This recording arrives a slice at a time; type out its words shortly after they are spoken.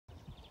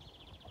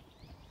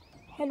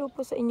Hello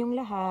po sa inyong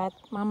lahat.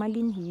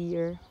 Mamalyn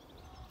here.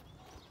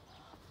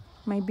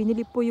 May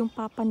binili po yung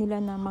papa nila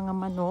na mga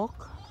manok.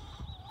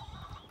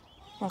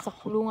 Nasa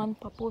kulungan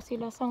pa po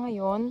sila sa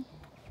ngayon.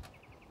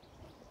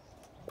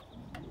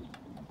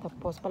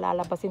 Tapos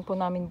palalabasin po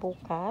namin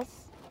bukas.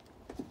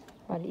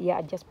 Bali,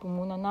 i-adjust po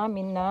muna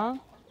namin na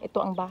ito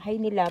ang bahay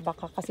nila.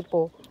 Baka kasi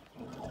po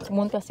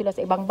pumunta sila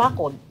sa ibang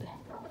bakod.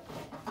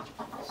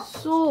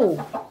 So,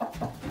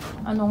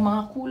 anong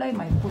mga kulay?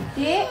 May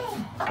puti.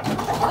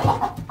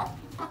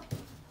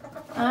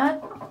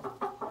 At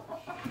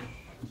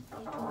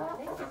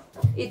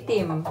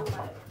itim.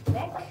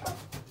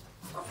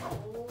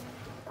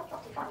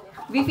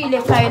 Wie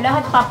viele kayo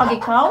lahat? Papag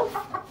ikaw?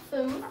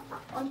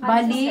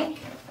 Bali,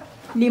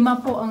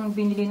 5 po ang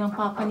binili ng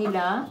papa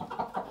nila.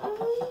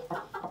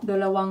 2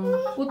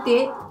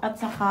 puti at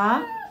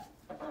saka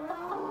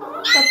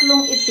 3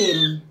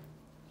 itim.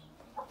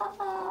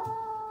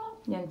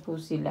 Yan po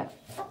sila.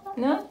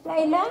 No,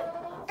 Laila?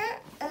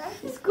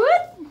 It's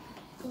good?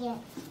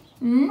 Yes.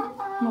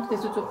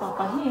 Magtisuso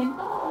papahin.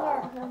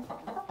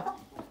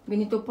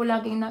 Ganito po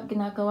laging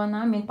ginagawa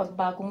namin pag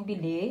bagong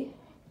bili.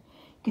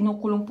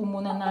 Kinukulong po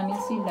muna namin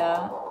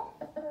sila.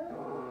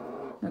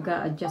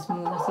 Nag-a-adjust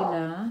muna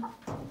sila.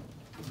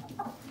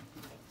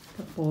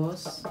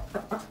 Tapos,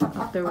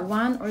 after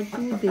 1 or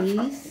 2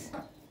 days,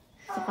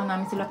 saka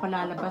namin sila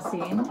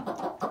palalabasin.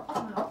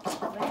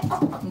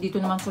 Dito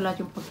naman po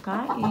lahat yung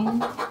pagkain.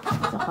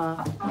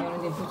 Saka,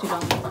 mayroon din po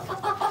silang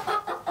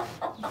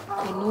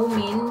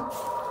inumin.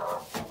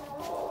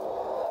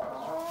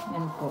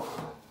 Yan po.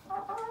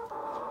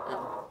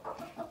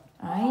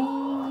 Ay,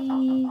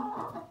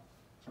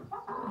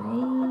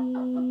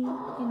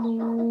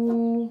 hello.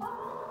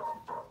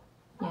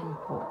 Yan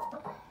po.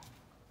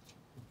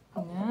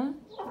 Na,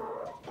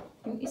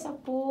 yung isa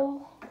po,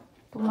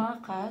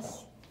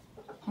 tumakas.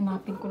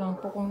 Hanapin ko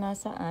lang po kung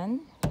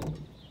nasaan.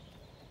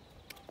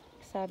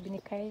 Sabi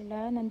ni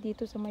Kayla,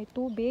 nandito sa may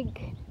tubig.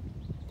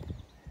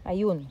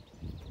 Ayun.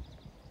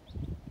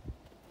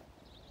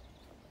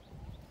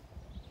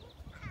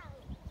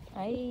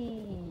 Ay.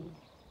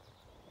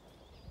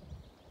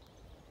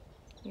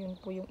 Yun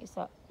po yung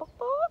isa.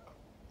 Pok-pok!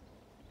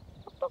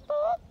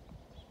 Pok-pok-pok!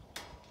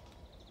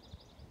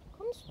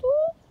 Kamusta?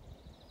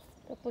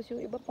 Tapos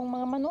yung iba pang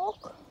mga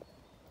manok.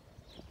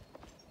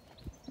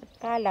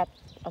 Kalat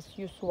as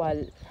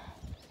usual.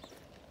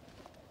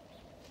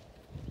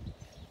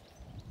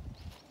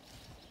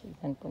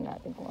 Tignan po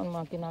natin kung ano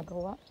mga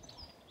ginagawa.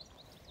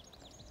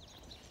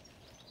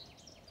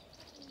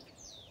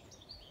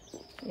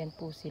 Yan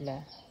po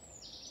sila.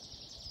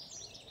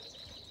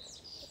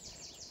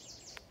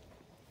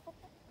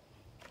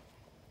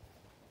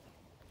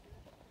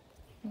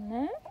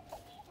 Na?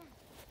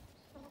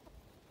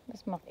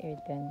 Mas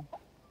mak-irdan.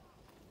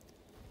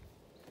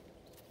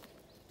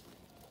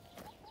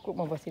 Kung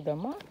ba si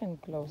Dama,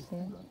 and close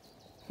na.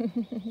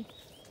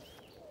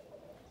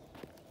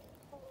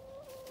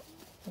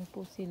 Yan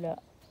po sila.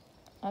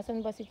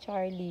 Asan ba si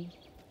Charlie?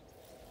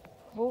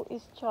 Who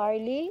is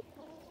Charlie?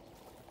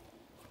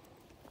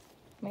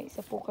 May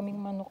isa po kaming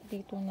manok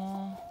dito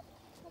na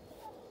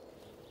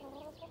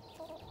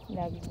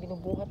laging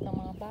binubuhat ng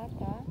mga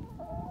bata.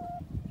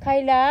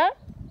 Kayla?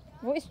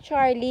 Who is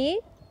Charlie?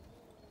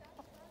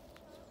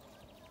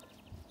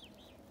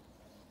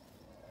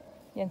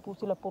 Yan po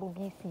sila, puro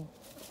gisi.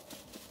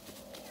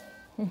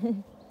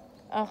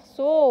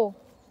 Akso.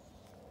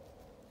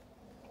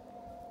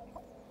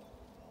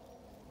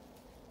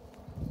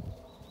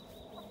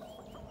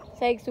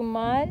 Saig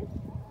sumal.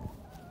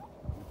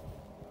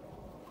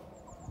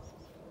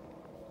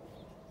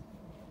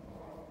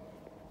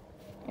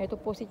 Ito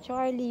po si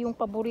Charlie, yung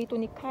paborito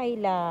ni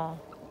Kayla.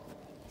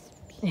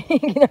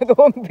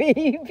 Ginagawang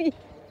baby.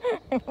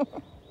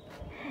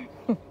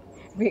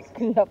 Big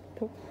clap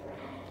to.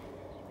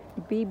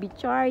 Baby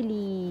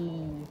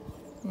Charlie.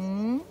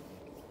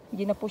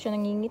 Hindi na po siya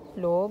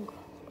nangingitlog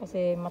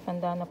kasi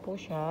matanda na po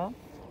siya.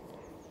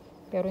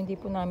 Pero hindi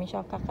po namin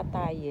siya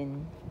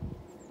kakatayin.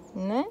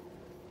 Na?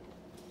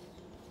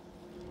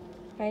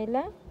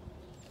 Kayla?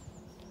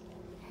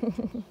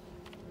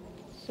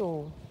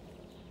 So,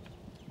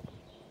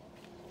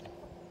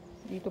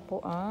 dito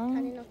po ang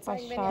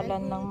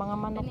pasyalan ng mga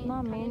manok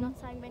namin.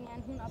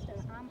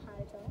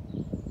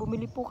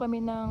 Bumili po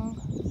kami ng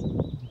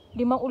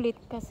 5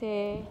 ulit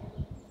kasi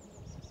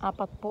 4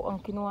 po ang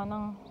kinuha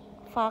ng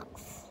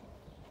fox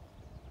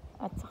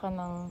at saka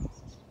ng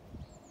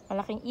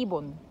malaking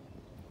ibon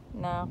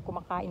na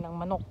kumakain ng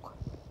manok.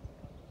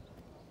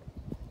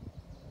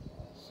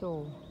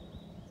 So,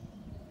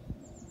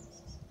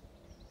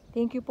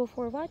 thank you po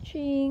for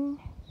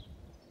watching.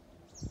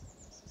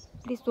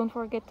 Please don't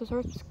forget to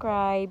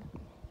subscribe.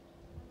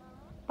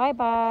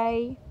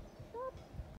 Bye-bye.